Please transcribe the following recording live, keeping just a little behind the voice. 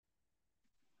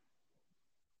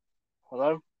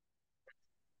Hello?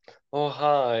 Oh,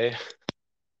 hi.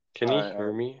 Can All you right.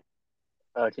 hear me?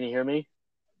 Can you hear me?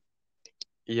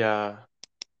 Yeah,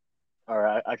 All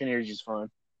right. I can hear you just fine.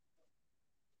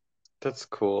 that's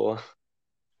cool.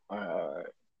 All right. All right.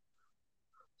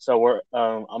 So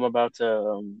I'm about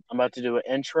to do an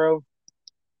intro.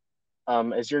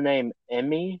 Is your name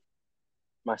Emmy?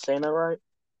 Am I saying that right?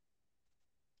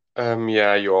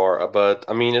 Yeah, you are, but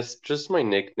I mean, it's just my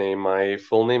nickname. My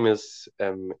full name is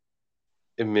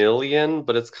Emilian,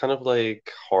 but it's kind of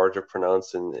like hard to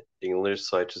pronounce in English,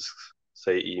 so I just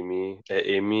say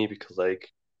Amy, because like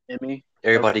Emmy? Okay.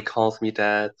 everybody calls me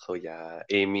that. So yeah,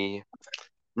 Amy,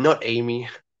 not Amy.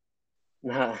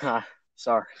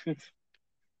 Sorry.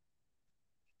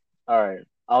 All right.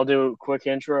 I'll do a quick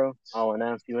intro. I'll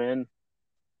announce you in,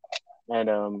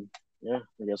 and yeah,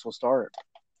 I guess we'll start.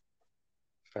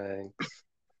 Thanks.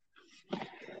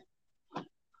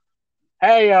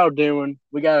 Hey, y'all doing?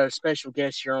 We got a special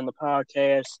guest here on the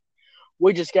podcast.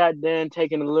 We just got done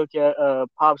taking a look at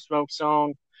Pop Smoke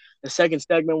song. The second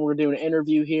segment, we're doing an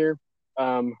interview here.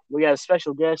 We got a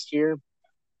special guest here,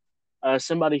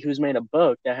 somebody who's made a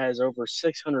book that has over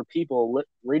 600 people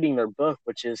reading their book,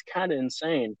 which is kind of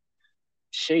insane.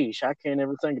 Sheesh, I can't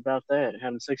ever think about that,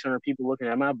 having 600 people looking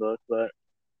at my book. But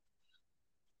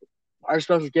our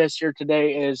special guest here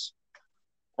today is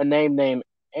a name named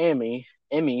Amy.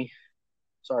 Emmy,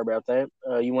 sorry about that.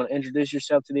 You want to introduce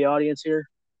yourself to the audience here?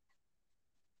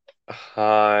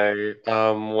 Hi.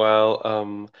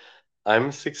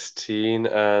 I'm 16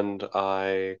 and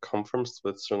I come from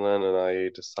Switzerland and I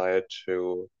decided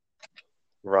to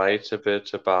write a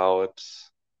bit about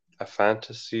a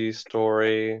fantasy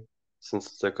story since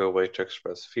it's a good way to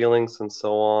express feelings and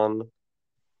so on.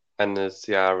 And it's,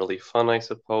 yeah, really fun, I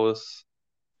suppose.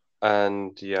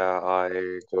 And yeah,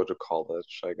 I go to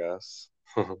college, I guess.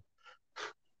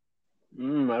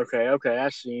 Okay, okay, I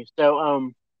see.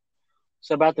 So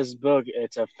about this book,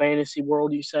 it's a fantasy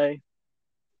world, you say?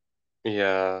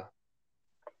 Yeah.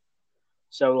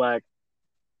 So like,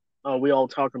 oh, we all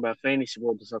talking about fantasy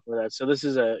world and stuff like that. So this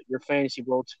is a your fantasy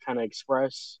world to kind of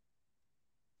express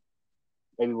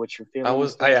maybe what you're feeling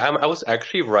and stuff. I was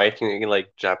actually writing like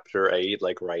chapter 8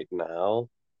 like right now.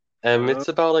 Uh, It's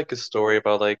about like a story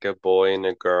about like a boy and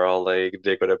a girl, like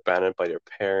they got abandoned by their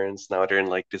parents. Now they're in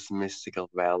like this mystical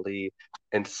valley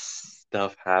and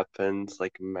stuff happens,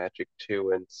 like magic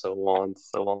too, and so on,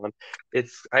 so on.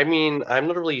 I mean, I'm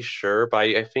not really sure, but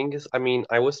I think I mean,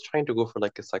 I was trying to go for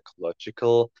like a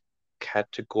psychological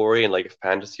category and like a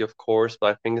fantasy, of course,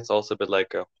 but I think it's also a bit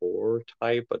like a horror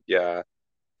type, but yeah,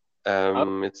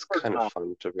 oh, it's horror kind of type.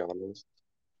 fun to be honest.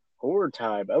 Horror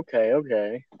type. Okay,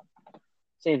 okay.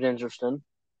 Seems interesting.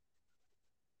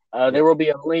 Yeah. There will be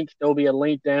a link. There will be a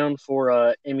link down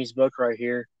for Emmy's book right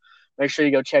here. Make sure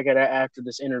you go check it out after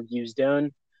this interview is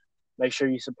done. Make sure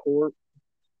you support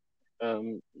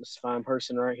this fine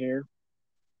person right here.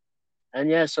 And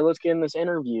yeah, so let's get in this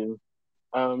interview.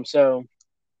 So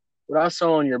what I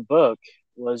saw in your book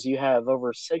was you have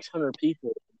over 600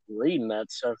 people reading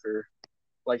that sucker.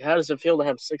 Like, how does it feel to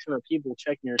have 600 people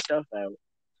checking your stuff out?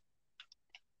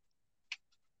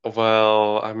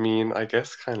 Well, I mean, I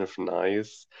guess kind of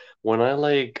nice. When I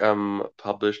like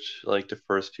published like the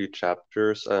first few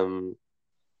chapters, I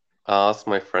asked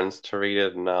my friends to read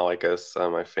it, and now I guess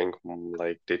I think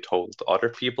like they told other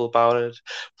people about it.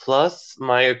 Plus,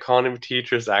 my economy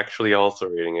teacher is actually also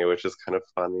reading it, which is kind of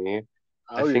funny.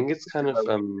 I Oh, your think it's kind teachers of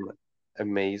are reading it.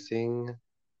 amazing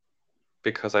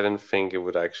because I didn't think it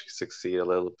would actually succeed a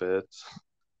little bit.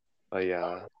 But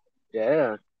yeah.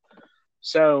 Yeah.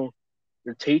 So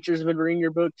your teachers have been reading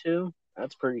your book too?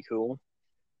 That's pretty cool.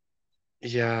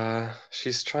 Yeah,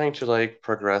 she's trying to like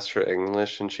progress her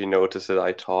English and she noticed that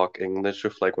I talk English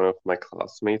with like one of my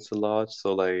classmates a lot.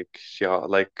 So like yeah,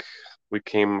 like we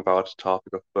came about the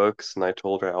topic of books and I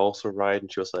told her I also write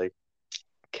and she was like,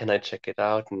 "Can I check it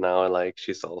out?" And now like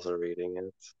she's also reading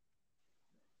it.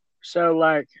 So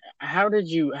like how did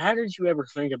you ever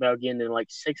think about getting in like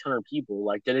 600 people?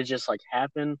 Like did it just like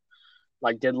happen?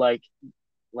 Like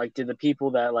did the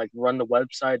people that like run the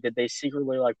website did they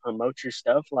secretly like promote your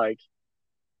stuff? Like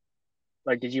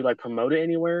did you like promote it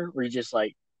anywhere or you just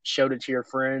like showed it to your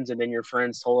friends and then your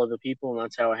friends told other people and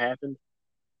that's how it happened?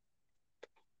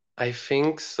 I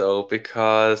think so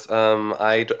because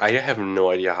I have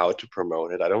no idea how to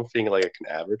promote it. I don't think like I can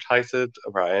advertise it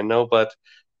or I know, but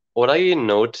what I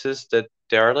noticed that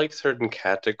there are like certain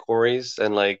categories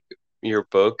and like your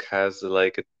book has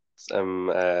like some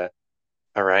a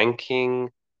ranking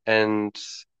and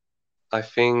I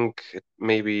think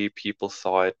maybe people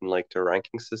saw it in like the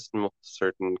ranking system of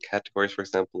certain categories, for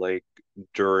example, like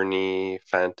journey,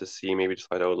 fantasy, maybe just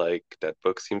thought, oh, like that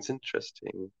book seems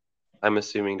interesting. I'm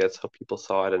assuming that's how people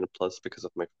saw it, and plus because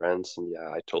of my friends, and yeah,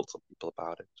 I told some people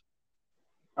about it.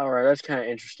 All right, that's kind of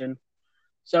interesting.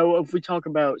 So if we talk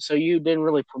about, so you didn't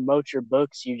really promote your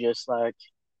books, you just like,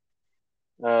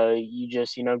 you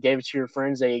just gave it to your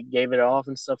friends, they gave it off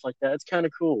and stuff like that. It's kind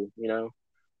of cool.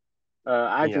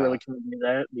 I really Yeah. couldn't do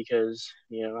that because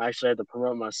I actually had to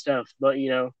promote my stuff, but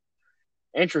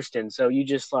interesting. So you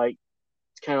just like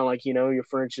it's kind of like your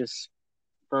friends just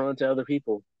promote to other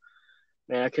people.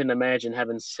 Man, I couldn't imagine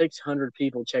having 600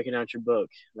 people checking out your book.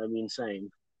 That'd be insane.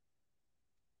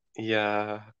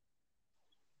 Yeah.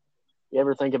 You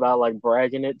ever think about like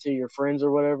bragging it to your friends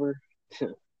or whatever?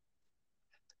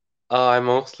 I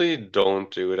mostly don't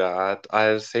do that.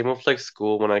 I same with like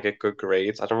school when I get good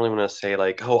grades. I don't really want to say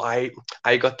like, oh, I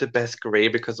got the best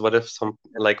grade because what if some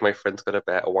like my friends got a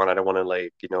bad one? I don't want to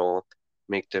like,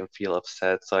 make them feel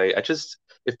upset. So I just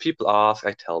if people ask,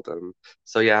 I tell them.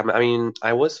 So yeah, I mean,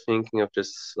 I was thinking of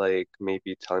just like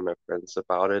maybe telling my friends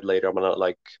about it later. I'm not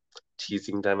like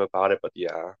teasing them about it, but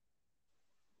yeah,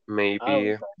 Oh,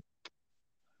 maybe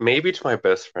maybe to my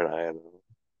best friend, I don't know.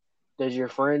 did your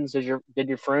friends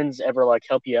ever like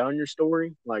help you out in your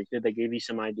story? Like, did they give you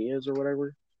some ideas or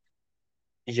whatever?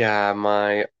 Yeah,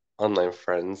 my online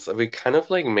friends, we kind of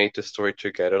like made the story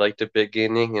together, like the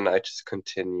beginning, and I just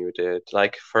continued it.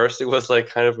 Like first, it was like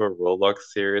kind of a Roblox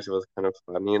series. It was kind of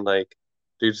funny, and like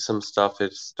due to some stuff,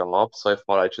 it stopped. So I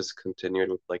thought I just continued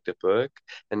with like the book,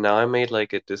 and now I made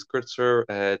like a Discord server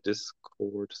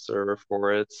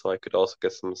for it, so I could also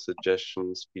get some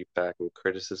suggestions, feedback, and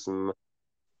criticism.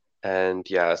 And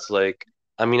yeah, so like,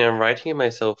 I mean, I'm writing it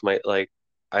myself.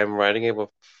 I'm writing it with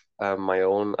my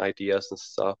own ideas and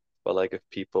stuff. But like, if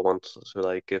people want to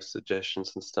like give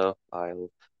suggestions and stuff, I'll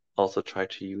also try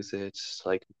to use it to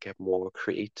like get more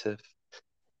creative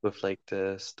with like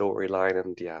the storyline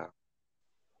and yeah.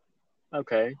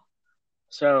 Okay,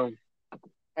 so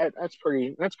that's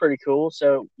pretty cool.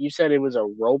 So you said it was a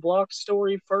Roblox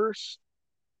story first.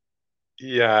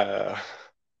 Yeah.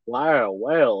 Wow,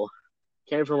 well,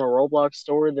 came from a Roblox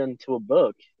story then to a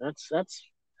book. That's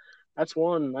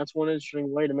one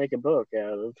interesting way to make a book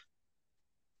out of.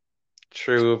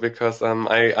 True, because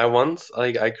I once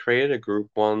like I created a group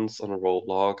once on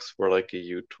Roblox for like a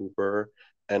YouTuber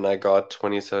and I got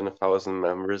 27,000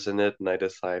 members in it and I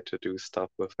decided to do stuff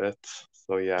with it.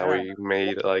 So yeah, Ah, we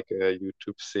made like a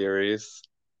YouTube series.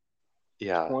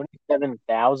 Yeah.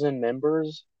 27,000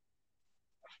 members.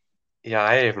 Yeah,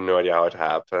 I have no idea how it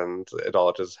happened. It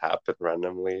all just happened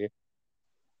randomly.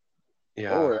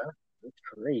 Lord, Yeah. that's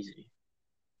crazy,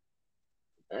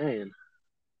 man.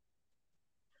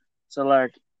 So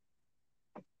like,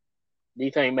 do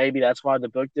you think maybe that's why the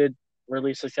book did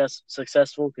really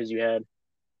successful because you had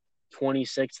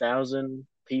 26,000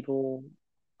 people,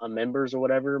 members or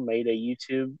whatever, made a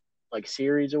YouTube like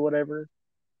series or whatever?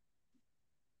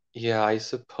 Yeah, I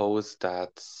suppose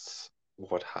that's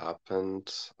what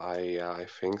happened. I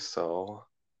think so.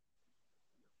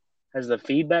 Has the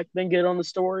feedback been good on the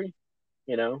story?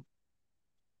 You know?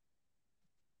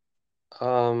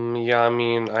 Yeah, I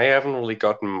mean, I haven't really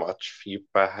gotten much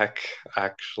feedback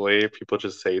actually. People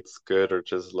just say it's good or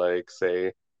just like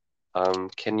say,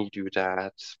 can you do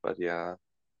that? But yeah.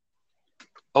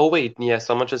 Oh wait, yeah,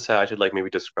 someone just said I should like maybe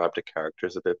describe the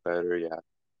characters a bit better. Yeah.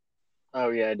 Oh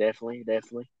yeah, definitely,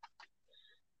 definitely.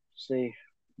 See,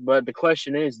 but the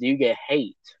question is, do you get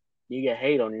hate? Do you get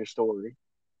hate on your story?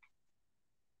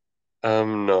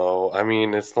 No, I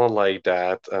mean it's not like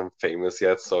that I'm famous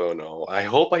yet, so no. I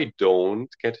hope I don't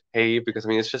get hate because I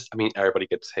mean it's just I mean everybody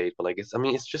gets hate, but like it's I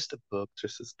mean it's just a book,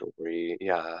 just a story.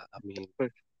 Yeah, I mean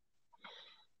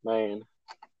Man,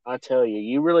 I tell you,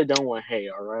 you really don't want hate.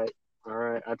 All right.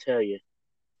 I tell you,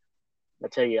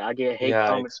 I get hate yeah, I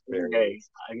comments every day. experienced.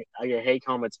 I get hate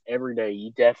comments every day.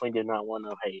 You definitely did not want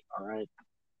no hate. All right.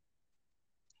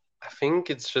 I think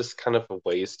it's just kind of a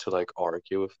waste to like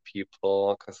argue with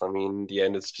people because I mean, in the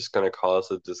end, it's just gonna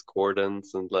cause a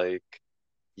discordance and like,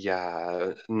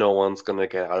 yeah, no one's gonna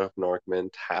get out of an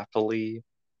argument happily.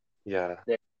 Yeah.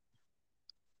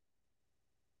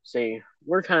 See,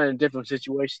 we're kind of in different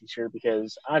situations here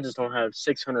because I just don't have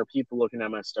 600 people looking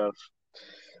at my stuff.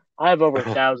 I have over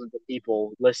thousands of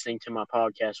people listening to my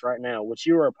podcast right now, which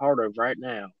you are a part of right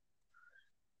now.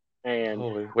 And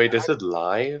Oh, wait, is it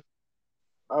live?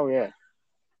 oh yeah,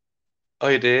 Oh,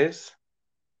 it is?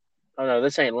 oh no,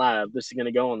 this ain't live. This is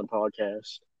gonna go on the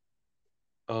podcast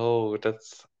Oh,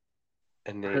 that's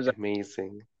because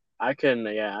amazing. I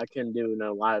couldn't. Yeah, I couldn't do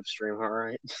no live stream. All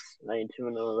right, I ain't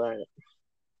doing none of that.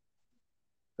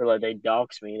 Or like they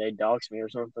dox me or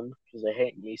something because they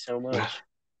hate me so much.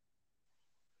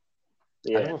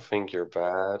 I Yeah. don't think you're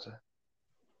bad.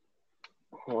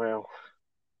 Well,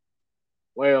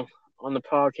 well, on the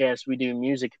podcast we do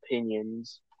music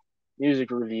opinions,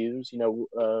 music reviews.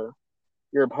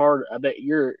 You're a part. I bet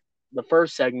you're the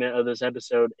first segment of this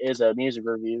episode is a music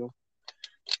review,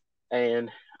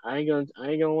 and I ain't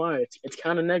gonna lie, it's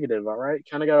kind of negative. All right,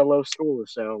 kind of got a low score,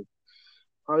 so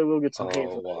probably will get some hate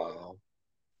Oh, for that. wow.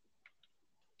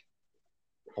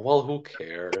 Well, who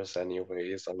cares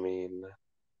anyways? I mean,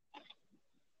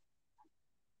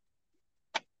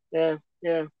 Yeah,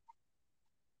 yeah.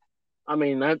 I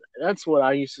mean that's what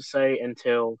I used to say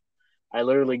until I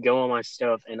literally go on my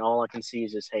stuff and all I can see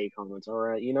is just hate comments. All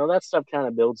right, that stuff kind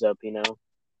of builds up.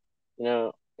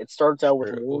 It starts out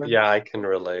with true. one. Yeah, I can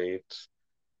relate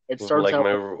It with starts like out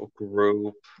my with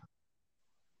group.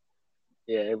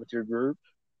 yeah with your group.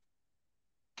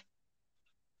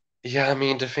 Yeah, I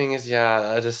mean, the thing is,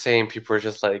 yeah, the same people are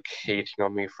just like hating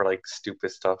on me for like stupid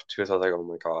stuff too. So I was like, oh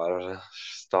my God,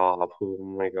 stop. Oh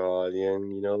my God. Yeah,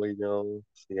 and you know.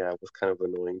 So yeah, it was kind of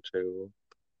annoying too.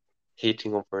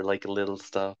 Hating over like little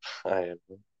stuff. I don't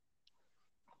know.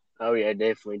 Oh yeah,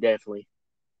 definitely, definitely.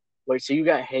 Wait, so you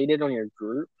got hated on your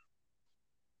group?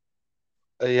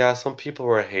 Yeah, some people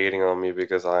were hating on me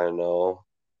because I don't know.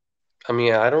 I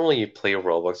mean, I don't really play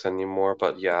Roblox anymore,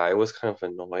 but yeah, it was kind of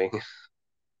annoying.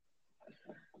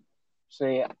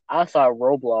 See, I thought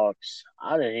Roblox.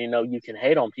 I didn't even know you can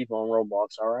hate on people on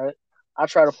Roblox. All right, I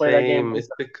tried to play that game. Same. It's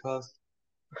because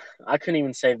I couldn't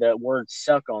even say the word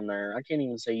 "suck" on there. I can't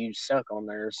even say you suck on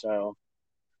there. So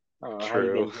I don't know how you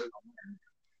get true. hate on there.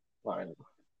 Like,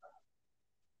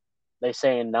 they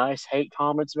saying nice hate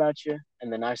comments about you in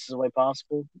the nicest way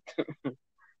possible.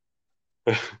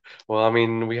 Well, I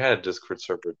mean, we had a Discord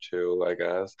server too, I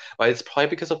guess. But it's probably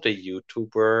because of the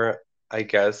YouTuber. I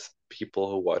guess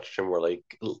people who watched him were like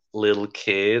little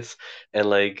kids and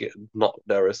like not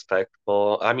that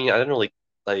respectful. I mean, I didn't really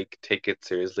like take it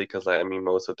seriously because I mean,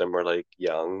 most of them were like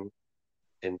young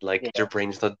and like Yeah. their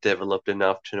brain's not developed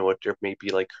enough to know what they're maybe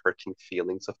like hurting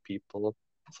feelings of people.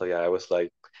 So yeah, I was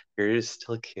like, you're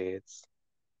still kids.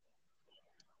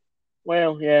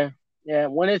 Well, yeah, yeah.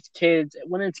 When it's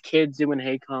kids doing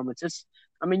hate comments, it's.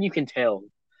 I mean, you can tell,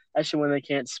 especially when Yeah, they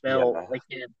can't spell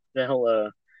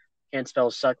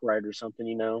suck right or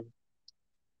something.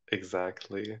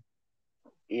 exactly.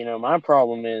 My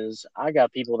problem is I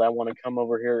got people that want to come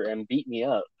over here and beat me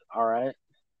up. All right.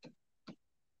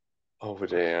 Oh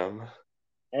damn.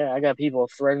 Yeah, I got people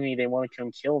threatening me they want to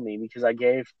come kill me because I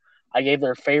gave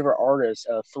their favorite artist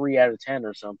a 3 out of 10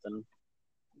 or something.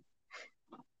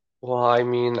 Well, I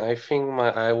mean, I think my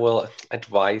I will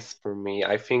advice for me.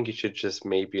 I think you should just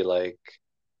maybe like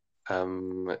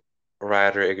um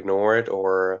rather ignore it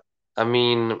or I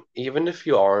mean, even if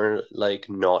you are like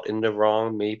not in the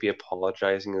wrong, maybe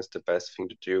apologizing is the best thing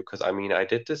to do. Because I mean, I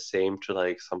did the same to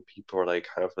like some people who are like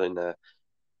kind of in a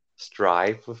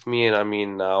strife with me, and I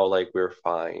mean now like we're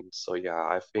fine. So yeah,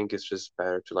 I think it's just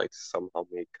better to like somehow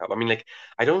make up. I mean, like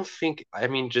I don't think I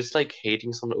mean just like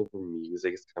hating someone over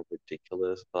music is kind of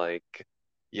ridiculous. Like,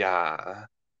 yeah,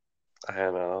 I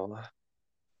don't know.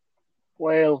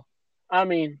 Well, I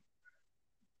mean,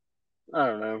 I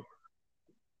don't know.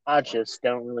 I just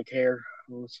don't really care,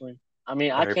 honestly. I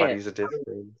mean, I can't. Everybody's a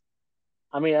different.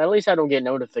 I mean, at least I don't get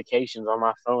notifications on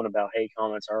my phone about hate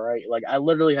comments. All right, like I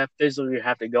literally physically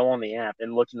have to go on the app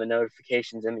and look in the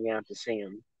notifications in the app to see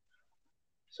them.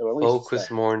 So at least it's that.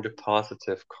 Focus more on the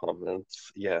positive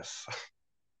comments. Yes.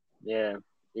 Yeah,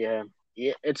 yeah,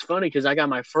 yeah. It's funny because I got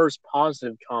my first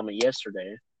positive comment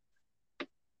yesterday.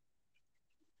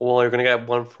 Well, you're gonna get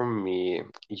one from me.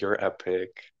 You're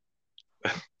epic.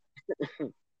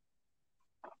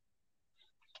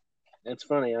 It's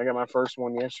funny. I got my first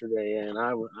one yesterday, and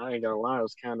I ain't gonna lie, I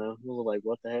was kind of like,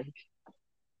 what the heck?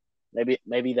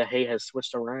 Maybe the hate has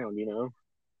switched around.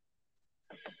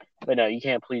 But no, you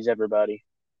can't please everybody.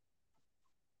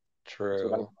 So,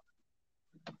 True.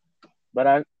 but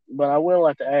I will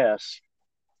have to ask.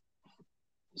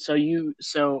 So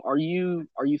are you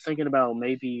thinking about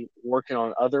maybe working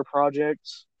on other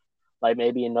projects, like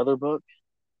maybe another book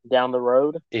down the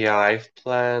road? Yeah, I've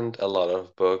planned a lot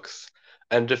of books.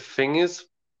 And the thing is,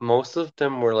 most of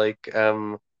them were like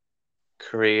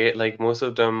create like most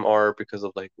of them are because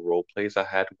of like role plays I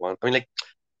had one. I mean like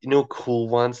cool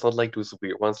ones, not like those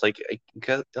weird ones. Like I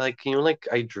guess like like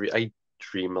I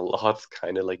dream a lot,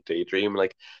 kind of like daydream.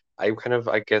 Like I'm kind of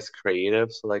I guess creative,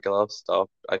 so like a lot of stuff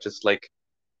I just like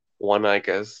want to, I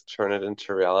guess, turn it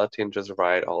into reality and just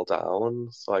write it all down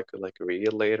so I could like read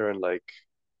it later and like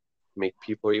make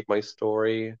people read my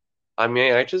story. I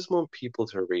mean, I just want people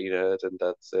to read it and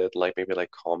that's it. Like maybe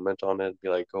like comment on it, be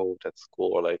like, oh, that's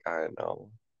cool, or like I don't know.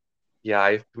 Yeah,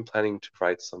 I've been planning to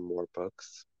write some more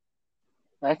books.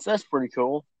 That's pretty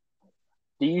cool.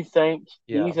 Do you think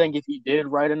do Yeah. you think if you did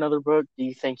write another book, do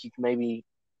you think you could maybe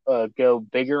go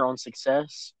bigger on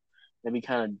success? Maybe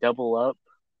kind of double up?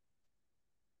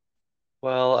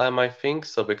 Well, I think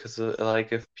so because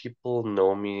like if people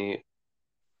know me,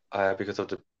 because of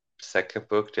the second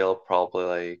book, they'll probably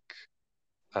like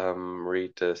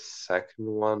read the second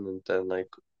one and then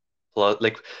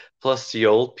plus the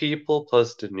old people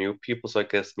plus the new people, so I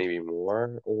guess maybe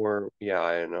more or yeah,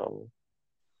 I don't know.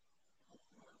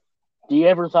 Do you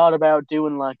ever thought about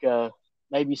doing like a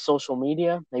maybe social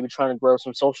media, maybe trying to grow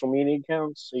some social media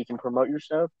accounts so you can promote your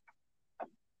stuff?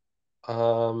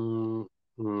 Um,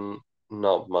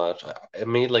 Not much. I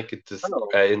made like this Oh,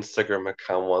 Instagram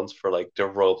account once for like the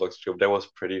Roblox group. That was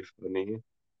pretty funny,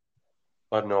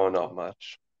 but no, not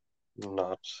much.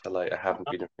 Not like I haven't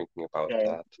been thinking about okay.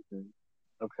 that.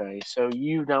 Okay, so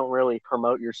you don't really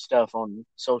promote your stuff on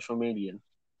social media.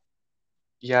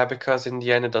 Yeah, because in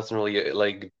the end, it doesn't really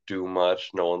like do much.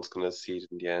 No one's gonna see it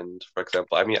in the end. For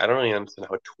example, I mean, I don't really understand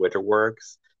how Twitter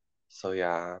works. So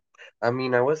yeah, I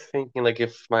mean, I was thinking like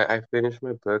if I finish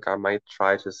my book, I might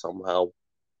try to somehow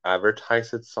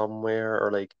advertise it somewhere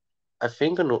or like I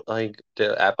think on like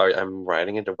the app I'm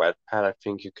writing in the Wattpad, I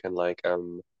think you can like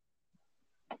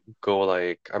go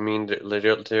like I mean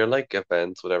they're like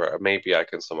events, whatever. Maybe I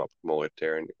can somehow promote it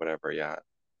there and whatever. Yeah,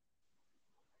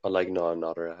 but like no on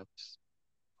other apps.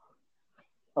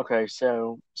 Okay,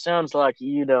 so sounds like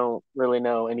you don't really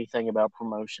know anything about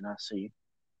promotion, I see.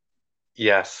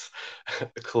 Yes,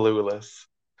 clueless.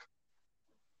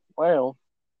 Well,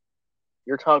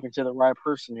 you're talking to the right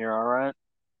person here, all right?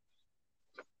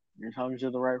 You're talking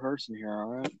to the right person here, all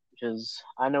right? Because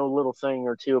I know a little thing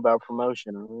or two about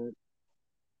promotion, all right?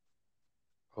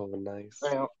 Oh, nice.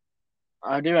 Well,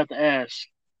 I do have to ask,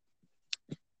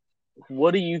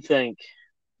 what do you think?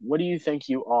 What do you think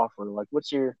you offer? Like,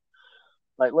 what's your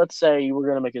like? Let's say you were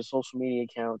gonna make a social media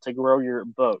account to grow your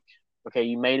book. Okay,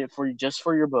 you made it for just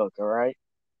for your book, all right?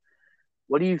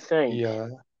 What do you Yeah.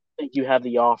 think you have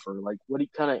the offer? Like, what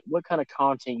kind of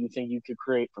content you think you could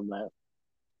create from that?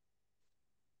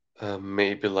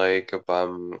 Maybe like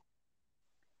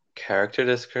character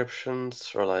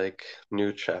descriptions or like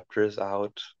new chapters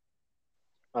out.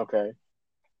 Okay,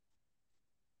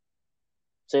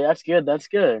 so that's good. That's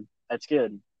good. That's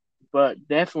good. But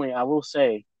definitely, I will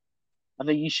say, I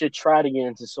think you should try to get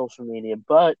into social media.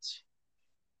 But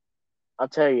I'll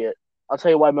tell you, I'll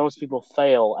tell you why most people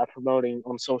fail at promoting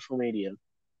on social media.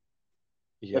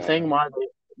 The thing Yeah. why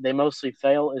they mostly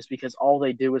fail is because all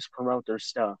they do is promote their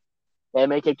stuff. They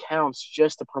make accounts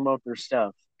just to promote their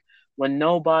stuff. When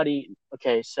nobody,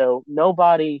 okay, so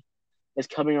nobody is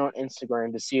coming on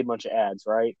Instagram to see a bunch of ads,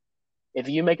 right? If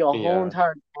you make a whole Yeah.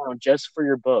 entire account just for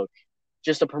your book,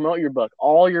 just to promote your book,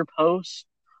 all your posts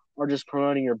are just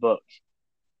promoting your book.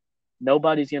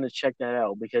 Nobody's going to check that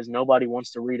out because nobody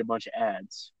wants to read a bunch of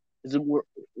ads. Is it,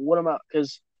 what about,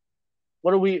 because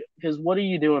what are we, because what are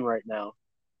you doing right now?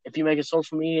 If you make a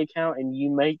social media account and you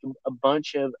make a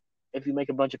bunch of, if you make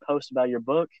a bunch of posts about your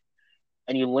book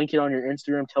and you link it on your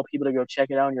Instagram, tell people to go check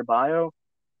it out in your bio,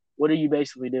 what are you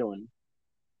basically doing?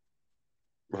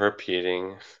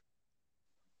 Repeating.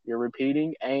 You're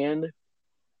repeating and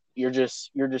you're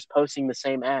just posting the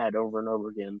same ad over and over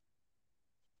again.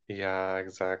 Yeah,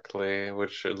 exactly.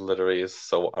 Which literally is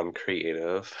so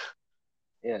uncreative.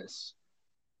 Yes.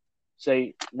 So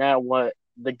now what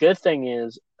the good thing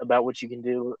is about what you can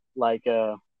do, like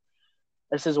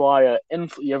this is why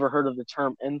you ever heard of the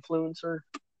term influencer?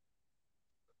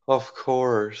 Of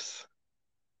course.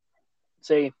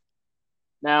 See,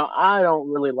 now I don't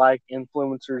really like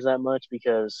influencers that much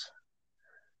because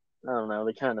I don't know,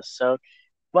 they kind of suck.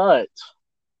 But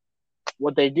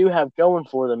what they do have going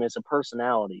for them is a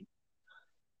personality.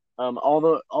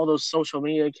 All those social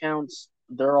media accounts,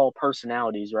 they're all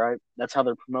personalities, right? That's how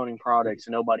they're promoting products,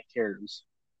 and nobody cares.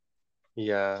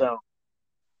 Yeah. So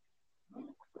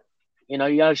you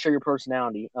got to show your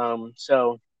personality.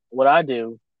 So what I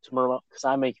do to because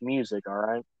I make music, all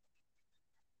right,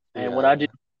 and what I do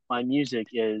Yeah. with my music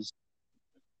is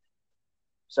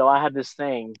so I have this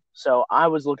thing. So I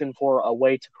was looking for a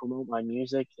way to promote my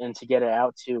music and to get it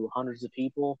out to hundreds of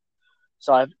people.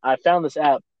 So I found this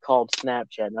app called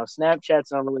Snapchat. Now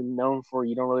Snapchat's not really known for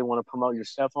you don't really want to promote your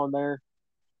stuff on there,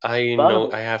 I but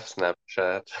know I have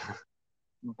Snapchat.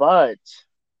 but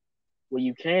what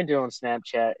you can do on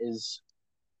Snapchat is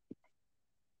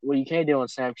what you can't do on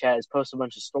Snapchat is post a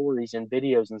bunch of stories and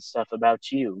videos and stuff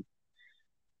about you.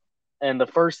 And the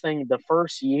first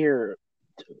year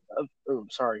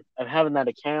of having that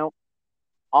account,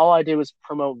 all I did was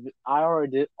promote.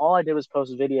 All I did was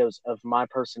post videos of my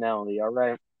personality. All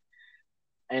right,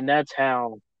 and that's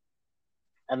how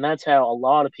a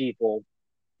lot of people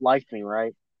liked me.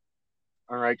 Right,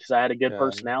 all right, because I had a good Yeah.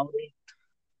 personality.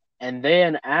 And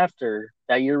then after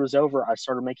that year was over, I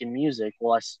started making music.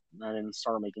 Well, I didn't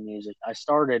start making music. I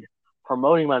started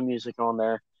promoting my music on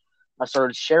there. I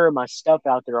started sharing my stuff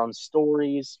out there on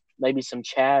stories, maybe some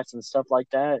chats and stuff like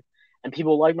that. And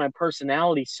people like my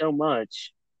personality so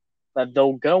much that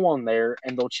they'll go on there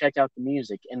and they'll check out the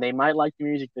music. And they might like the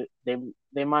music, that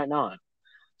they might not.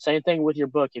 Same thing with your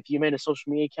book. If you made a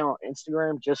social media account on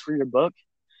Instagram just for your book,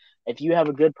 if you have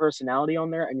a good personality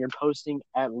on there and you're posting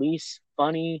at least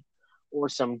funny or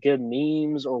some good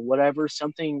memes or whatever,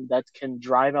 something that can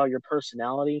drive out your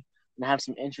personality and have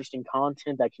some interesting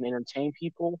content that can entertain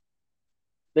people,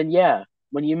 then yeah,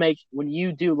 when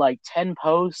you do like 10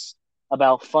 posts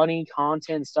about funny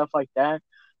content and stuff like that,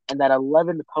 and that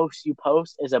 11th post you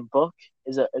post is a book,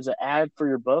 is an ad for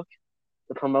your book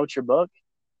to promote your book,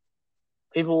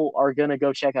 people are gonna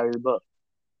go check out your book.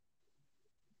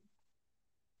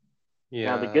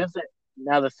 Now the Yeah. good thing,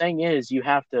 now the thing is, you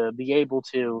have to be able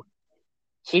to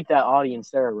keep that audience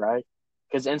there, right?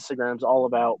 Because Instagram's all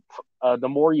about the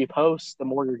more you post, the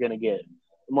more you're gonna get,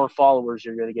 the more followers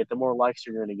you're gonna get, the more likes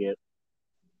you're gonna get.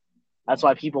 That's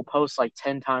why people post like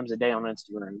 10 times a day on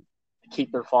Instagram to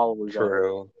keep their followers up.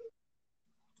 True.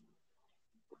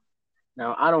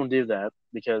 Now I don't do that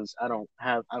because I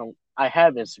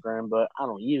have Instagram, but I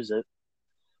don't use it.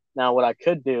 Now what I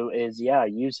could do is yeah,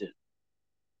 use it.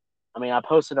 I mean, I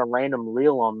posted a random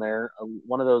reel on there,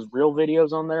 one of those real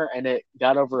videos on there, and it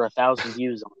got over 1,000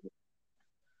 views on it.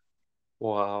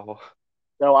 Wow.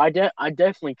 So I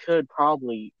definitely could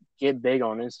probably get big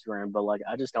on Instagram, but like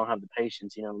I just don't have the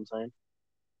patience. You know what I'm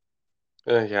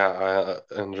saying? Yeah,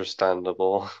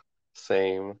 understandable.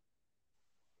 Same.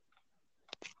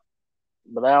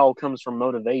 But that all comes from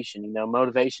motivation. You know,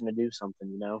 motivation to do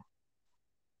something. You know,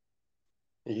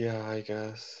 Yeah, I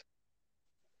guess.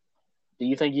 do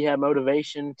you think you have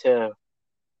motivation to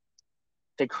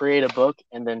create a book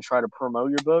and then try to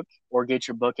promote your book or get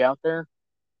your book out there?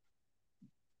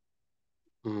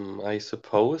 I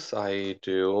suppose I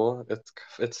do.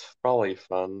 It's probably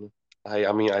fun.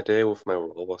 I mean I did it with my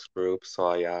Roblox group,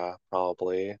 so yeah,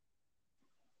 probably.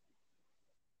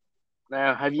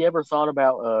 Now, have you ever thought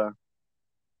about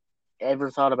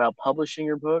publishing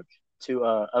your book to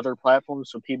other platforms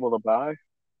for people to buy?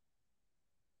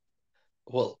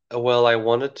 Well, I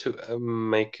wanted to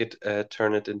make it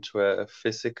turn it into a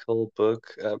physical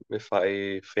book if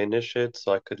I finish it,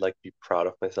 so I could like be proud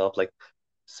of myself, like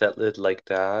sell it like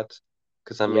that.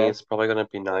 Because I mean, Yeah. it's probably gonna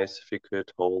be nice if you could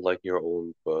hold like your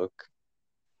own book,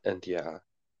 and yeah.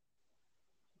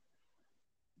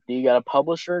 Do you got a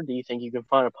publisher? Do you think you can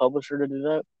find a publisher to do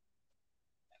that?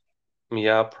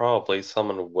 Yeah, probably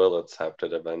someone will accept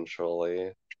it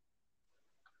eventually.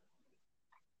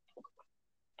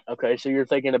 Okay, so you're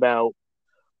thinking about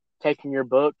taking your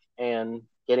book and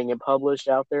getting it published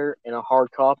out there in a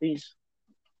hard copies.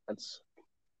 That's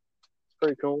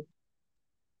pretty cool.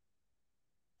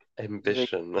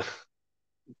 Ambition.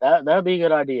 That'd be a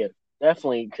good idea.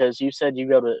 Definitely, because you said you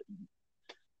go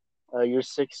to you're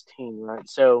 16, right?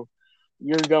 So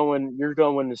you're going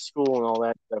to school and all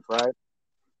that stuff, right?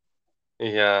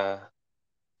 Yeah.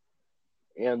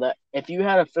 And that if you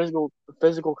had a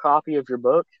physical copy of your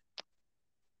book,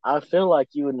 I feel like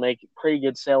you would make pretty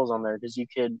good sales on there because you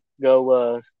could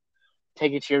go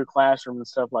take it to your classroom and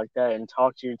stuff like that and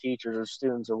talk to your teachers or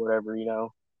students or whatever. You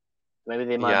know, maybe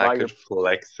they might Yeah, I buy your. could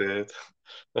flex it.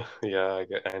 Yeah,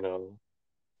 I know.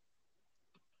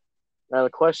 Now the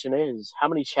question is, how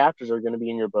many chapters are going to be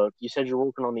in your book? You said you're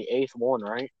working on the eighth one,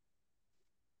 right?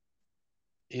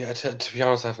 Yeah, to be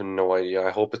honest, I have no idea.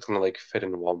 I hope it's gonna like fit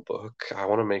in one book. I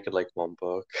want to make it like one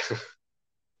book.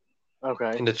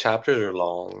 Okay. And the chapters are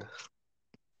long.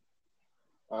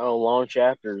 Oh, long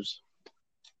chapters.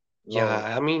 Yeah, Long.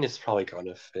 I mean it's probably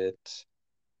gonna fit.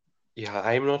 Yeah,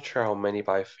 I'm not sure how many,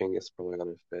 but I think it's probably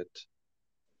gonna fit.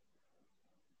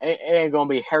 It ain't gonna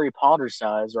be Harry Potter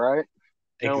size, right?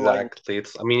 No, like Exactly.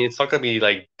 I mean it's not gonna be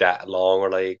like that long or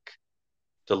like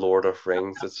The Lord of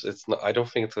Rings. It's not I don't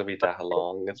think it's gonna be that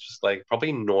long. It's just like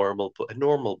probably a normal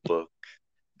book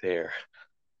there.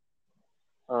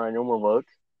 all right, normal book.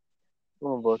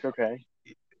 Normal book. Okay,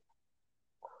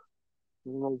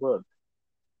 normal book.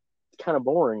 It's kind of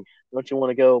boring. Don't you want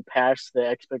to go past the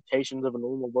expectations of a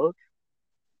normal book?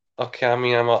 Okay, I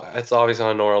mean, it's always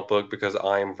on a normal book because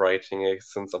I'm writing it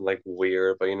since I'm like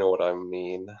weird, but you know what I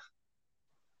mean.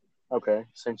 Okay,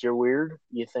 since you're weird,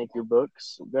 you think your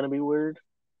book's gonna be weird?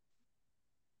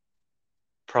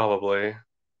 Probably.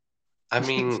 I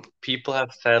mean, people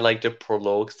have said like the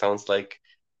prologue sounds like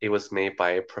it was made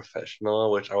by a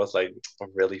professional, which I was like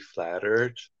really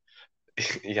flattered.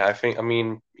 Yeah, I think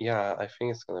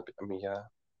it's gonna be, yeah.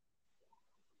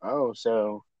 Oh,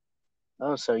 so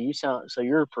so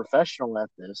you're a professional at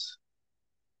this.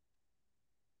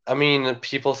 I mean,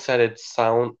 people said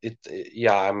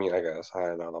yeah, I mean, I guess, I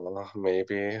don't know,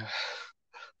 maybe.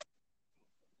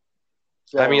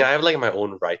 I mean, So, I have like my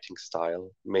own writing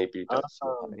style. Maybe that's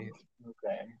why.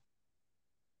 okay,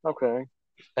 okay,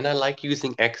 And I like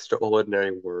using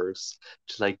extraordinary words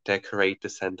to like decorate the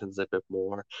sentence a bit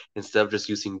more instead of just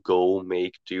using go,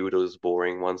 make, do, those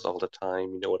boring ones all the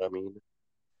time. You know what I mean?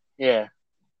 yeah,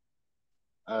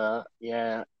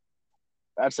 yeah.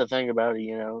 That's the thing about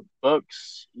it.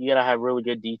 Books you gotta have really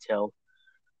good detail.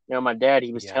 My dad,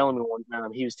 he was Yeah. telling me one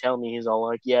time. He was telling me he's all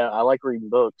like, "Yeah, I like reading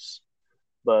books,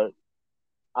 but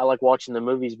I like watching the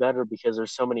movies better because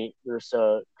there's so many. Because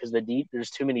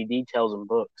there's too many details in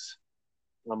books."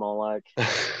 I'm all like,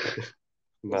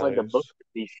 it's like the book Nice.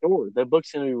 should be short. The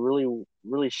book's gonna be really,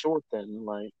 really short then,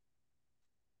 like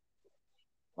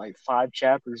 5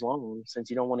 chapters long, since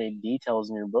you don't want any details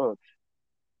in your book.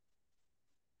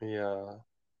 Yeah.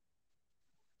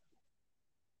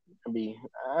 It'd be,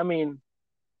 I mean,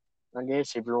 I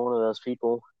guess if you're one of those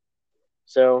people.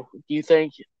 So, do you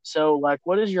think so? Like,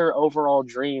 what is your overall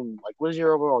dream? Like, what is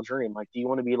your overall dream? Like, do you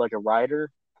want to be like a writer?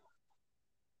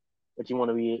 Like, you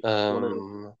want to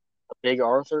Um, a big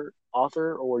author,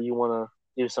 or you want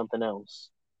to do something else?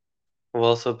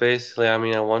 well, so basically, I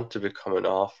mean, I want to become an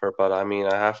author, but I mean,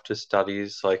 I have to study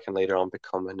so I can later on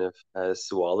become a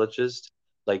zoologist,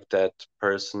 like that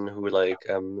person who like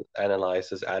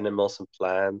analyzes animals and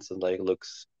plants and like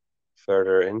looks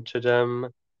further into them.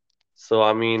 So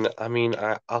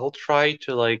I'll try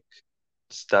to like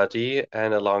study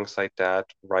and alongside that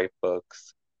write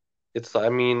books. I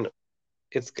mean,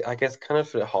 it's I guess kind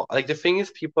of like the thing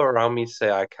is people around me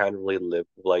say I can't really live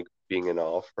like being an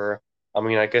author. I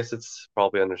mean, I guess it's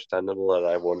probably understandable that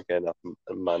I won't get enough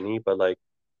money, but like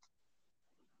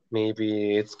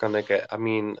maybe it's gonna get. I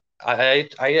mean, I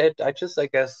just I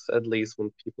guess at least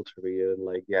want people to read it and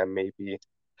like yeah maybe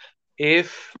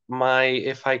if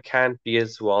I can't be a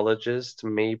zoologist,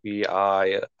 maybe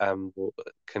I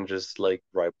can just like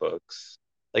write books.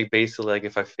 Like basically, like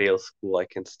if I fail school, I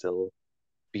can still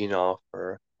be an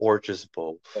author or just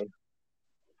both. Okay.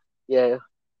 Yeah.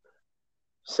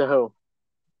 So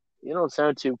you don't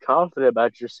sound too confident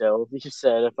about yourself. You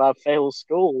said if I fail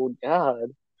school, God,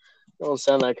 you don't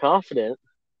sound that confident.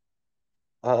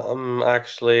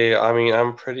 Actually, I mean,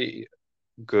 I'm pretty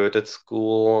good at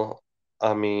school.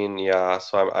 I mean, yeah.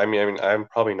 So I'm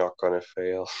probably not gonna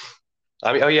fail.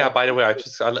 I mean, oh yeah. Yeah. By the way, I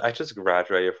just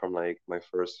graduated from like my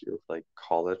first year of like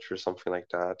college or something like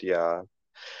that. Yeah.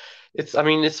 I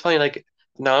mean, it's funny, like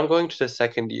now I'm going to the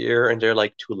second year and there are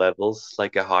like two levels,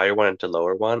 like a higher one and a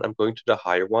lower one. I'm going to the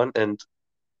higher one and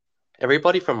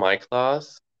everybody from my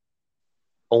class,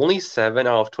 only 7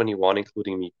 out of 21,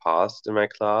 including me, passed in my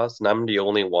class, and I'm the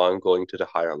only one going to the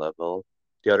higher level.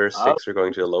 The other Oh, six are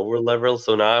going to the lower level,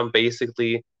 so now I'm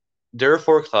basically there are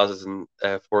four classes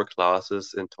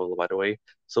in total, by the way.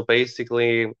 So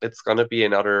basically, it's gonna be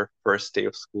another first day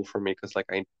of school for me because like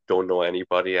I don't know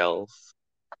anybody else.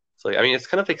 So I mean, it's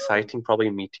kind of exciting, probably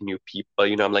meeting new people.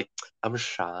 You know, I'm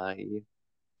shy,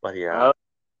 but yeah.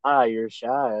 oh, you're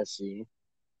shy. I see.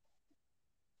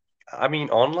 I mean,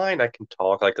 online I can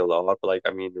talk like a lot, but like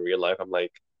I mean, in real life, I'm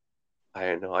like I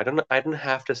don't know. I don't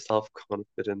have the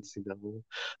self-confidence, you know.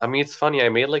 I mean, it's funny. I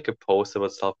made like a post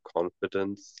about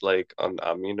self-confidence, like on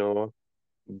Amino,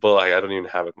 but like, I don't even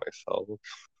have it myself.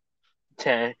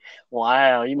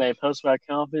 Wow, you made a post about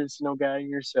confidence, no guy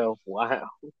yourself. Wow.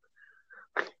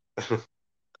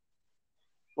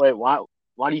 Wait, why?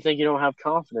 Why do you think you don't have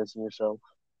confidence in yourself?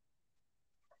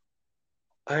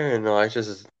 I don't know. I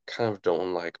just kind of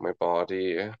don't like my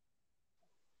body.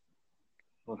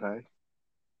 Okay.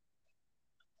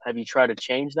 Have you tried to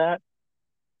change that?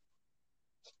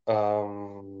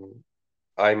 Um,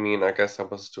 I mean, I guess I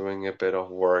was doing a bit of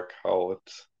workout,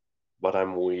 but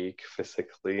I'm weak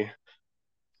physically.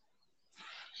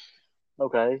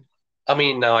 Okay. I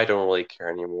mean, now I don't really care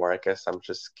anymore. I guess I'm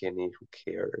just skinny. Who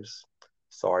cares?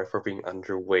 Sorry for being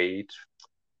underweight.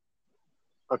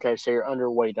 Okay, so you're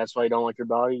underweight. That's why you don't like your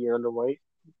body. You're underweight.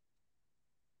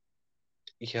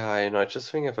 Yeah, I know. I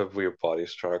just think I have a weird body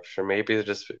structure. Maybe it's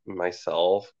just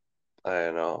myself. I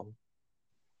don't know.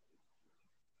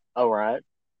 All right.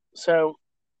 So,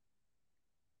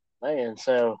 man,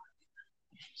 so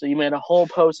you made a whole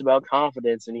post about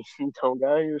confidence, and you don't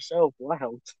got it yourself.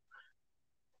 Wow.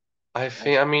 I That's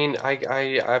think, I mean,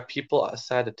 people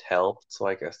said it helped, so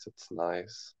I guess it's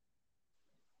nice.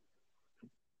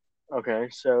 okay.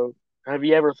 So, have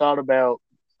you ever thought about,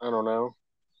 I don't know,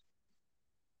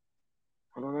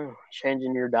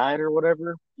 changing your diet or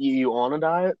whatever? You on a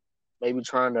diet? Maybe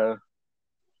trying to,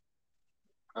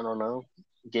 I don't know,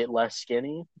 get less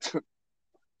skinny.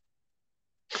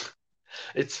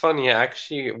 It's funny,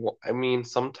 actually, I mean,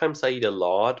 sometimes I eat a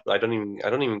lot, but I don't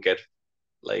even get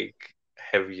like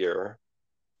heavier.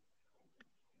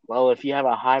 Well, if you have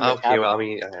a high Okay, well, I metabolism,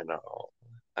 mean, I don't know.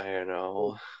 I don't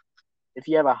know. if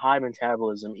you have a high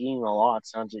metabolism, eating a lot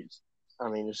sounds. I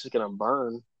mean, it's just gonna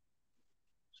burn.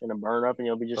 It's gonna burn up, and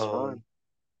you'll be just Oh, fine.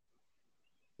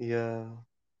 yeah.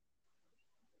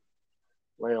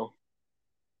 Well,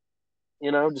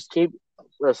 just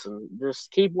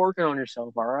just keep working on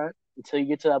yourself. All right, until you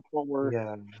get to that point where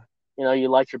Yeah. you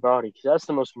like your body, because that's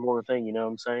the most important thing. You know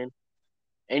what I'm saying?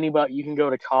 Anybody, you can go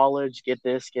to college, get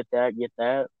this, get that, get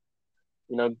that.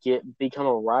 Become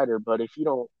a writer. But if you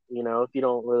don't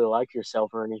really like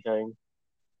yourself or anything,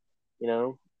 you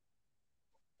know,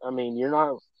 I mean, you're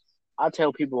not. I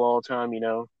tell people all the time,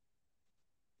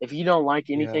 if you don't like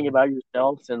Yeah. anything about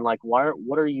yourself, then like,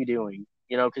 what are you doing?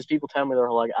 Because people tell me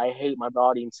they're like, I hate my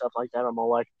body and stuff like that. I'm all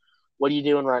like, what are you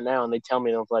doing right now? And they tell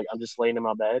me, they're like, I'm just laying in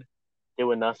my bed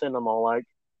doing nothing. I'm all like,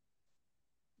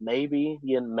 maybe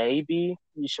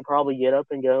you should probably get up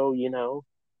and go,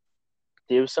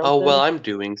 do Oh, well, something. I'm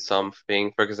doing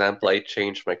something. For example, I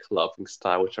changed my clothing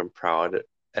style, which I'm proud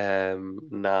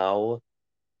now.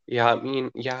 Yeah, I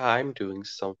mean, yeah, I'm doing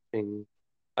something.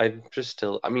 I'm just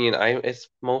still, I mean, it's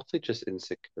mostly just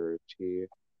insecurity.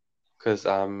 Because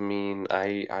I mean,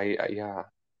 yeah,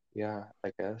 yeah,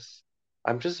 I guess.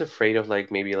 I'm just afraid of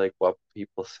like maybe like what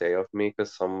people say of me,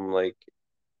 because some like,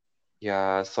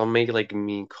 yeah, some make like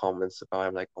mean comments about it.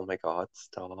 I'm like, oh my God,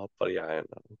 stop. But yeah, I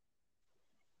don't know.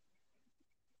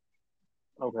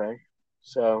 Okay,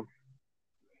 so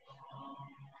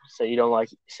so you don't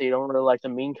really like the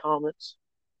mean comments.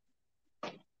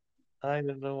 I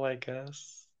don't know, I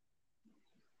guess.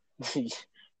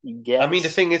 You I mean, the guess.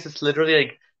 thing is, it's literally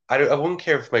like I wouldn't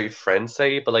care if my friends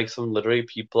say it, but like some literally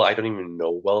people I don't even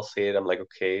know well say it. I'm like,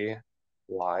 okay,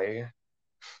 why?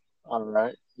 All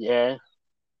right, yeah,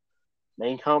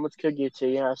 mean comments could get to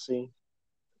you. I see.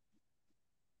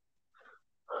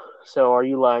 So are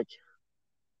you like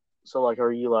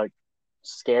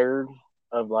scared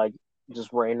of like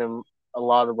just a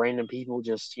lot of random people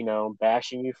just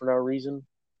bashing you for no reason?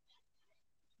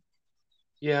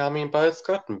 Yeah, I mean, but it's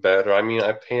gotten better. I mean,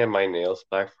 I painted my nails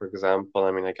black, for example.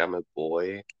 I mean, like I'm a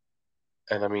boy,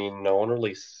 and I mean, no one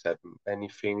really said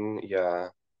anything. Yeah,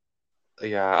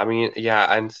 yeah. I mean, yeah,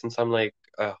 and since I'm like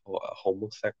a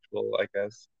homosexual, I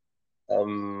guess. I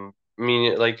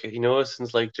mean, like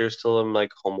since like there's still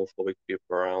like homophobic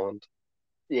people around.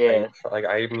 Yeah.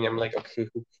 I mean, I'm like, okay,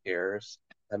 who cares?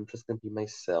 I'm just gonna be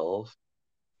myself.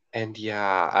 And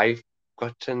yeah,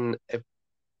 gotten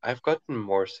I've gotten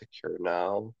more secure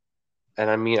now. And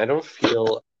I mean, I don't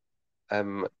feel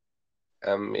um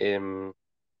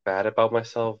bad about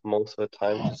myself most of the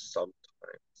time, just sometimes.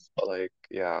 But like,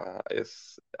 yeah,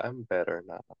 it's I'm better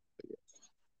now.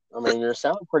 I mean, you're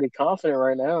sounding pretty confident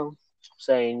right now,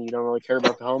 saying you don't really care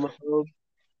about the homophobe.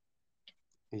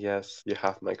 Yes, you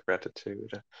have my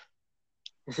gratitude.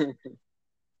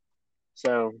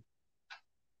 so,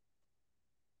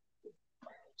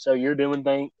 so you're doing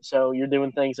things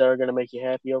that are gonna make you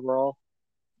happy overall.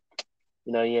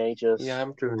 You ain't Yeah, just.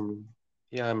 I'm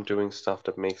doing stuff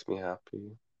that makes me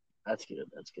happy. That's good.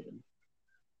 That's good.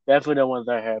 Definitely don't want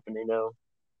that to happen.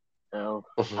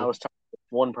 I was talking to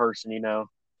one person.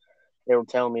 They were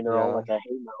telling me they're all Yeah. like, I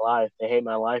hate my life. They hate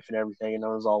my life and everything. And I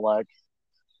was all like,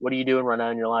 what are you doing right now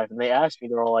in your life? And they asked me,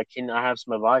 they're all like, can I have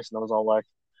some advice? And I was all like,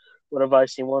 what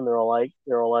advice do you want? They're all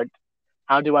like,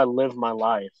 how do I live my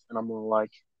life? And I'm all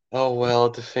like, Oh, well,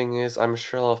 the thing is, I'm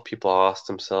sure a lot of people ask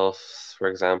themselves, for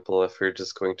example, if we're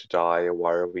just going to die,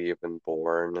 why are we even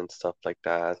born and stuff like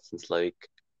that, since like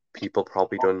people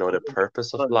probably don't know the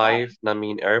purpose of so did I. life. And I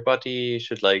mean, everybody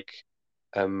should like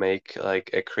make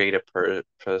like create a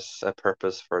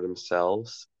purpose for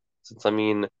themselves. Since I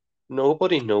mean,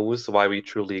 nobody knows why we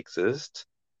truly exist.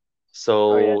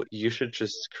 Oh yeah. So you should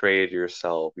just create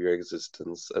yourself, your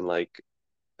existence, and like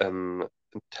um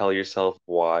tell yourself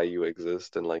why you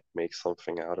exist and like make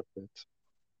something out of it.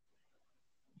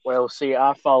 Well, see,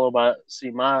 I follow by.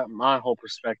 See, my whole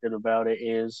perspective about it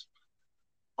is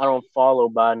I don't follow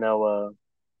by no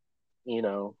you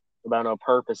know about no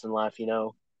purpose in life.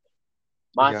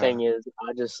 My Yeah, thing is,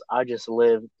 I just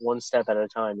live one step at a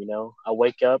time. I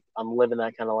wake up, I'm living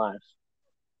that kind of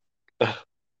life.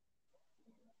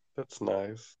 that's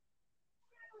nice.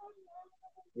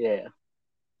 Yeah.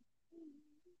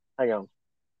 Hang on.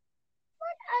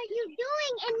 What are you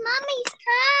doing in mommy's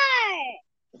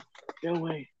car? Go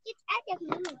away. It's at the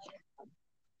mommy's car.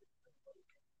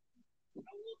 I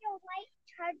need a white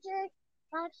charger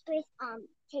box with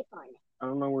tape on it. I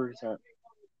don't know where it's at.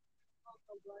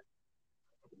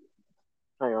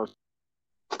 Hang on.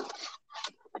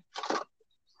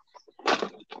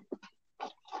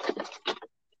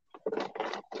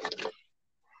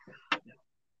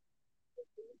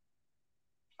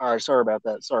 All right. Sorry about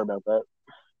that. Sorry about that.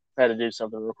 I had to do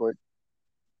something real quick.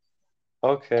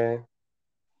 Okay,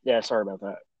 Yeah. Sorry about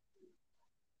that.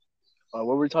 What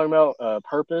were we talking about?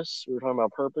 Purpose. We were talking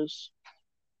about purpose.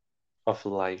 of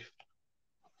life.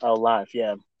 Oh, life.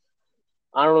 Yeah.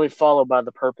 I don't really follow by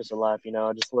the purpose of life.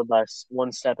 I just live by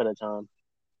one step at a time.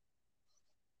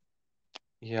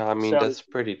 Yeah, I mean, So, that's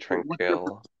pretty what's your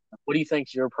tranquil. what do you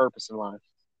think's your purpose in life?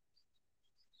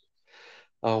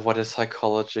 Oh, what a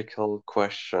psychological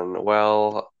question.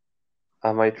 Well,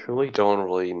 I truly don't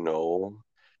really know.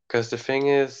 Because the thing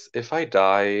is, if I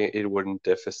die, it wouldn't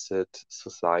deficit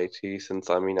society, since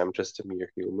I mean, I'm just a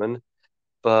mere human.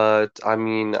 But I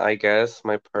mean, I guess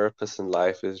my purpose in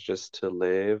life is just to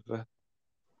live how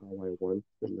I want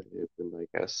to live and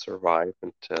I guess survive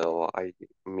until I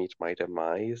meet my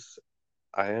demise.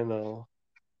 I don't know.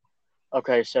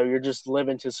 Okay, so you're just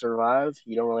living to survive.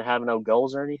 You don't really have no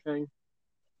goals or anything.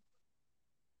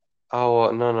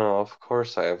 Oh, no, no, of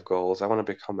course I have goals. I want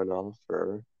to become an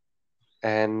author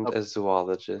and Okay. a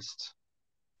zoologist.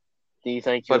 Do you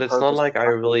think your But it's not purpose like I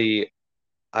really,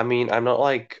 I mean, I'm not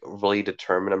like really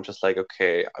determined. I'm just like,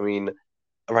 okay, I mean,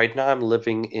 right now I'm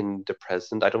living in the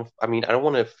present. I don't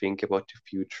want to think about the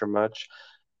future much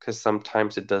because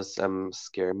sometimes it does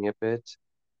scare me a bit.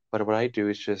 But what I do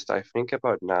is just I think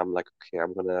about now. I'm like, okay,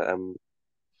 I'm gonna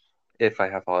if I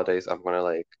have holidays, I'm gonna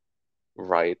like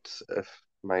write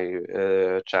my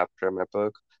chapter in my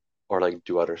book or like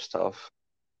do other stuff.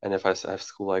 And if have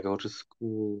school, I go to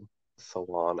school, so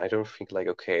on. I don't think like,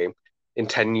 okay, in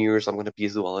 10 years I'm gonna be a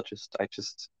zoologist. I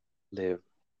just live.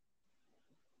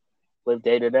 live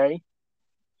day to day?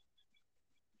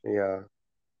 Yeah.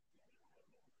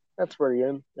 That's pretty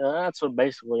good. That's what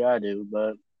basically I do.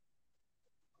 But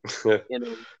you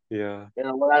know,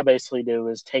 Yeah, what I basically do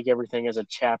is take everything as a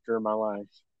chapter in my life.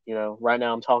 Right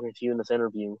now I'm talking to you in this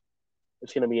interview.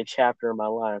 It's going to be a chapter in my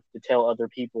life to tell other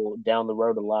people down the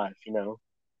road of life.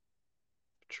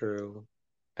 true.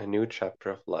 A new chapter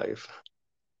of life.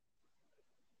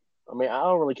 I mean, I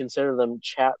don't really consider them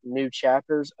new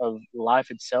chapters of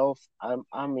life itself.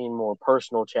 I mean more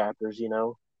personal chapters.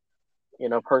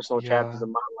 Personal chapters Yeah, of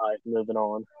my life moving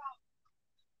on.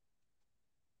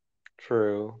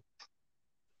 true.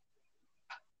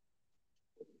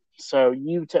 So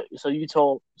you're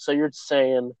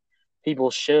saying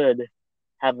people should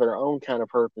have their own kind of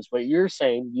purpose, but you're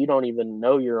saying you don't even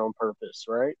know your own purpose,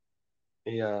 right?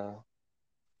 Yeah.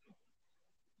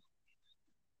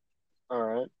 All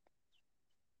right.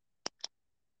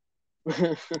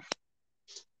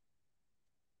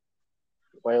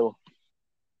 Well,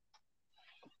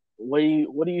 what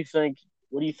do you think?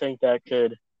 What do you think that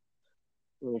could?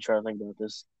 Let me try to think about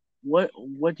this. What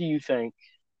do you think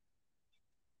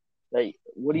that?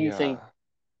 What do you think? Yeah.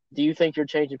 Do you think you're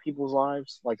changing people's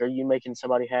lives? Like, are you making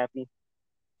somebody happy?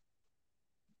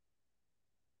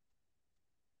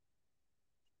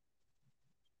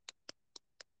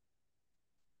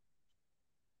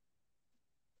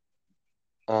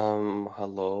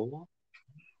 Hello?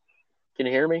 Can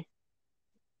you hear me?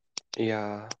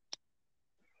 Yeah.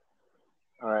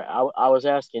 All right. I was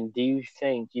asking, do you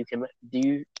think you can?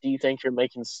 Do you think you're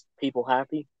making people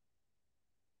happy?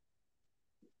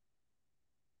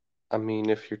 I mean,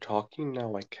 if you're talking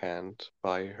now, I can't, but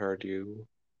I heard you.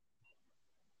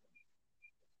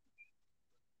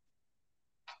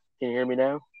 Can you hear me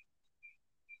now?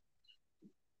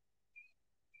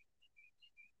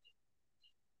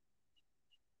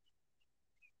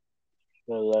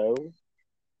 Hello.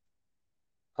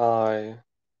 Hi.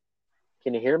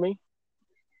 Can you hear me?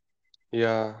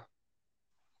 Yeah,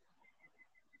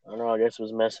 I don't know. I guess it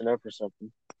was messing up or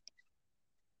something.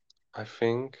 I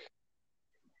think.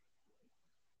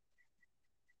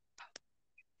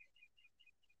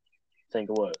 Think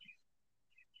of what?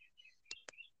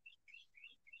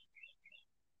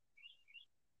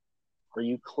 Are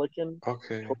you clicking?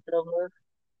 Okay. Clicking over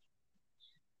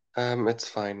It's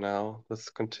fine now. Let's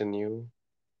continue.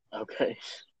 there? Okay.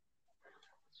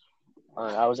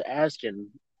 I was asking,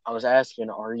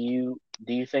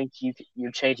 do you think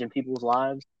you're changing people's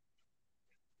lives?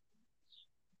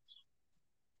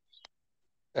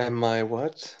 Am I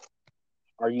what?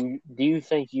 Do you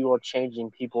think you are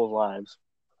changing people's lives?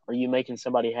 Are you making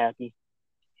somebody happy?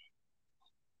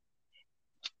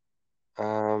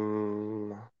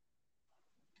 Um,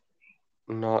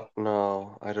 Not,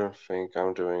 no, I don't think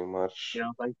I'm doing You much.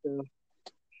 don't think so?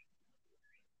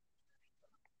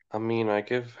 I mean, I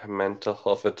give mental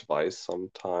health advice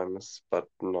sometimes, but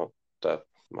not that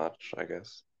much, I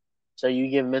guess. So you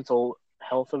give mental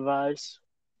health advice?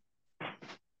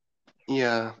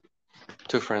 Yeah,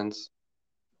 to friends.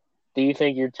 Do you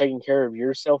think you're taking care of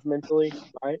yourself mentally,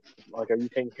 right? Like, are you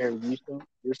taking care of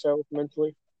yourself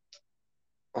mentally?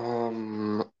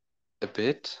 Um, a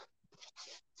bit.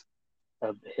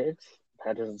 A bit.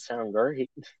 That doesn't sound great.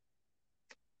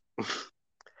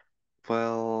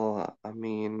 Well, I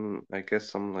mean, I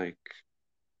guess I'm like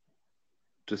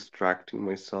distracting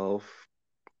myself,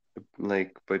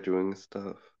 like by doing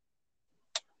stuff.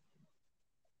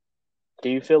 Do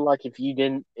you feel like if you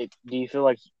didn't, do you feel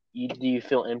like do you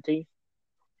feel empty?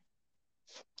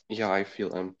 Yeah, I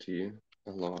feel empty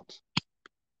a lot.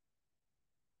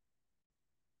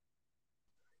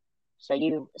 So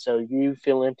you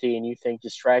feel empty and you think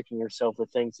distracting yourself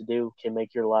with things to do can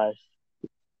make your life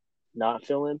not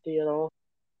feel empty at all?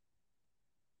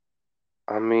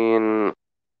 I mean,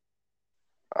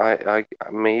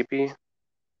 maybe.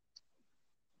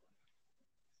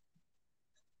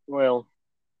 Well,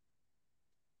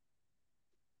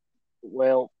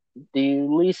 well, do you at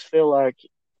least feel like,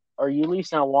 are you at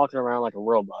least not walking around like a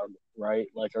robot, right?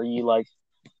 Like, are you like,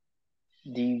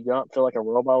 do you not feel like a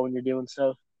robot when you're doing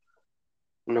stuff?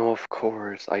 No, of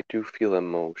course, I do feel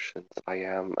emotions.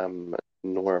 I'm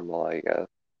normal, I guess.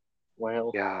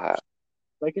 Well, Yeah.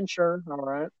 making sure, all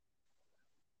right.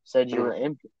 Said you were Mm,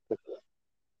 empty.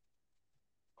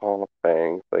 all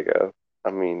thanks, I guess.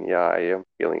 I mean, yeah, I am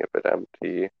feeling a bit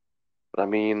empty. But I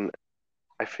mean,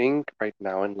 I think right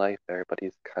now in life,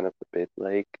 everybody's kind of a bit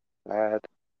like sad.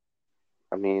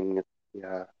 I mean,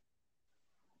 yeah,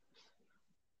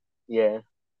 Yeah.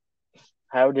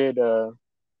 How did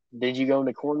you go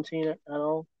into quarantine at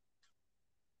all?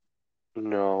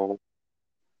 no.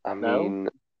 I No? mean,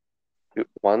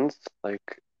 once,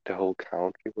 like, the whole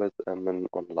country was on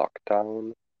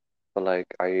lockdown, but like,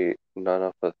 none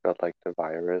of us got like the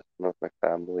virus, none of my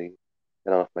family,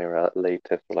 none of my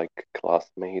relatives or like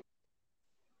classmates.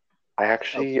 I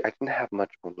didn't have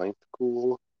much online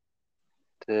school.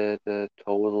 The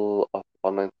total of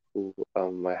online school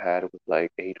I had was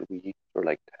like 8 weeks or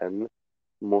like 10.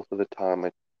 Most of the time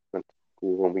I went to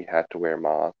school when we had to wear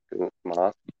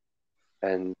masks,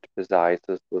 and besides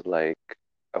this was like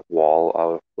a wall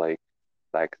out of like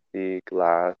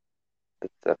plexiglass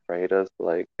that separated us.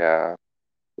 Like we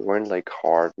weren't like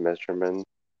hard measurements.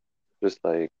 Just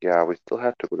like yeah, we still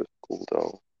had to go to school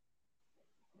though.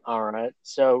 All right.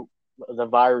 So the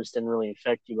virus didn't really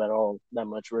affect you at all that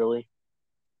much, really.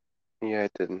 Yeah,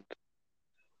 it didn't.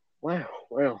 Wow.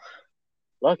 Well,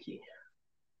 lucky.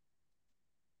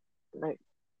 Right.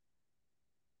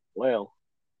 Well,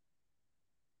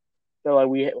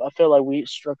 I feel like we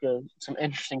struck some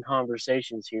interesting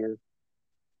conversations here.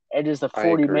 It is the I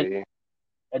 40 minute. agree.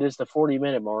 It is the 40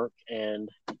 minute mark, and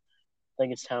I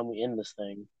think it's time we end this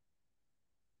thing.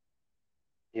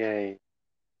 Yay.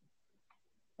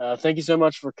 Thank you so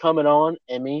much for coming on,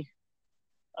 Emmy.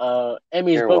 Uh,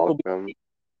 Emmy's You're book will welcome.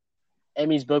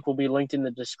 Emmy's book will be linked in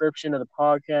the description of the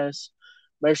podcast.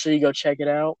 Make sure you go check it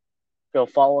out. Go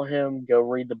follow him. Go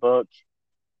read the book.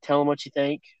 Tell him what you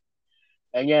think.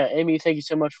 And yeah, Emmy, thank you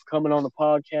so much for coming on the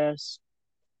podcast.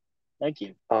 Thank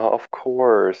you. Of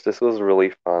course, this was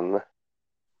really fun.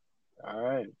 All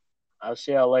right. I'll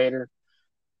see y'all later.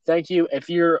 Thank you. If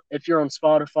you're on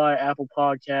Spotify, Apple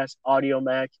Podcasts, Audio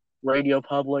Mac, Radio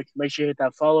Public, make sure you hit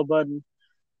that follow button.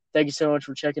 Thank you so much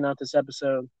for checking out this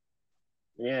episode.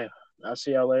 Yeah, I'll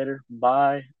see y'all later.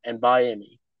 Bye and bye,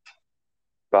 Emmy.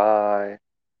 Bye.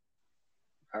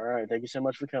 All right. Thank you so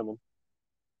much for coming.